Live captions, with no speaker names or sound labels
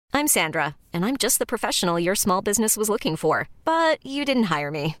I'm Sandra, and I'm just the professional your small business was looking for. But you didn't hire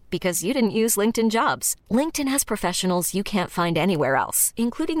me because you didn't use LinkedIn Jobs. LinkedIn has professionals you can't find anywhere else,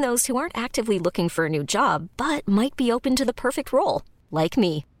 including those who aren't actively looking for a new job, but might be open to the perfect role, like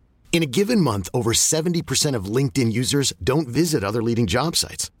me. In a given month, over 70% of LinkedIn users don't visit other leading job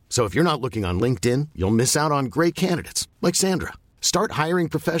sites. So if you're not looking on LinkedIn, you'll miss out on great candidates like Sandra. Start hiring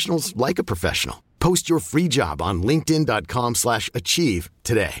professionals like a professional. Post your free job on linkedin.com/achieve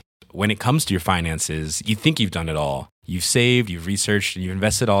today. When it comes to your finances, you think you've done it all. You've saved, you've researched, and you've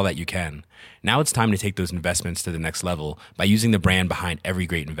invested all that you can. Now it's time to take those investments to the next level by using the brand behind every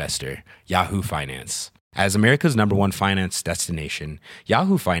great investor, Yahoo Finance. As America's #1 finance destination,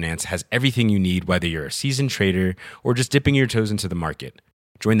 Yahoo Finance has everything you need, whether you're a seasoned trader or just dipping your toes into the market.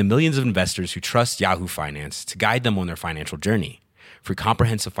 Join the millions of investors who trust Yahoo Finance to guide them on their financial journey. For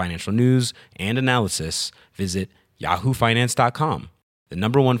comprehensive financial news and analysis, visit yahoofinance.com, the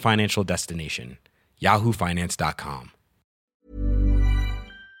 #1 financial destination, yahoofinance.com.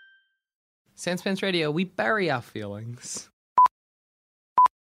 Sanspants Radio, we bury our feelings.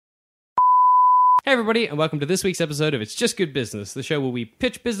 Hey everybody, and welcome to this week's episode of It's Just Good Business, the show where we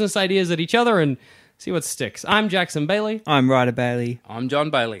pitch business ideas at each other and see what sticks. I'm Jackson Bailey. I'm Ryder Bailey. I'm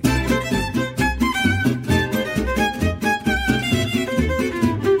John Bailey.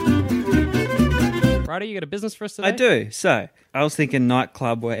 Ryder, you got a business for us today? I do. So, I was thinking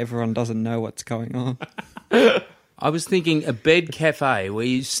nightclub where everyone doesn't know what's going on. I was thinking a bed cafe where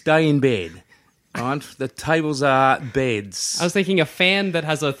you stay in bed. Right? The tables are beds. I was thinking a fan that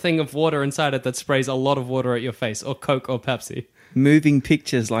has a thing of water inside it that sprays a lot of water at your face, or Coke or Pepsi. Moving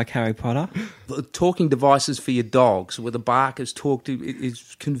pictures like Harry Potter. Talking devices for your dogs where the bark is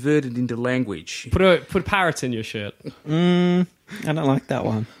is converted into language. Put parrots in your shirt. I don't like that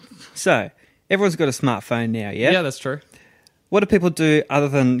one. So, everyone's got a smartphone now, yeah? Yeah, that's true. What do people do other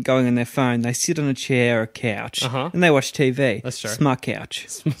than going on their phone? They sit on a chair or a couch and they watch TV. That's true. Smart couch.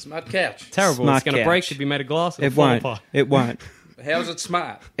 Smart couch. Terrible. Smart It's going to couch. break. It'd be made of glass. It won't. It won't. How's it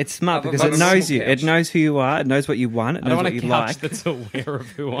smart? It's smart Other because than it a knows normal you. couch. It knows who you are. It knows what you want. It I knows don't what want a you couch like. that's aware of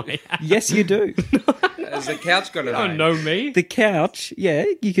who I am. Yes, you do. Has the couch got a Oh, name? know me? The couch, yeah,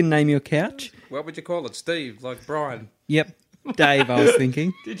 you can name your couch. What would you call it? Steve, like Brian. Yep. Dave, I was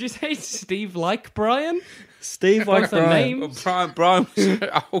thinking. Did you say Steve like Brian? Steve like What's the Brian. name? Well, Brian was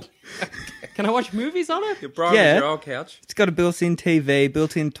old. Can I watch movies on it? Brian Yeah. was your old couch. It's got a built-in TV,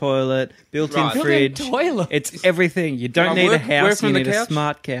 built-in toilet, built-in Right. fridge. Built-in toilet? It's everything. You don't Can I need a work house, from you the need a couch?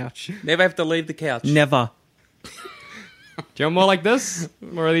 smart couch. Never have to leave the couch. Never. Do you want more like this?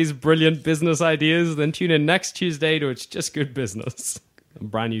 More of these brilliant business ideas? Then tune in next Tuesday to It's Just Good Business, a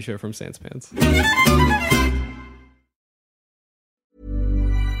brand new show from Sanspants.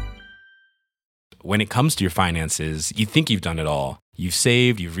 When it comes to your finances, you think you've done it all. You've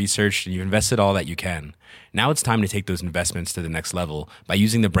saved, you've researched, and you've invested all that you can. Now it's time to take those investments to the next level by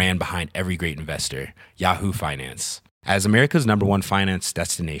using the brand behind every great investor, Yahoo Finance. As America's #1 finance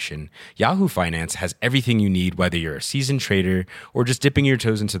destination, Yahoo Finance has everything you need, whether you're a seasoned trader or just dipping your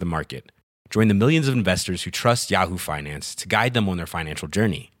toes into the market. Join the millions of investors who trust Yahoo Finance to guide them on their financial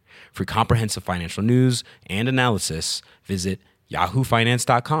journey. For comprehensive financial news and analysis, visit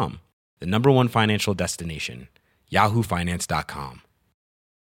yahoofinance.com, the #1 financial destination, yahoofinance.com.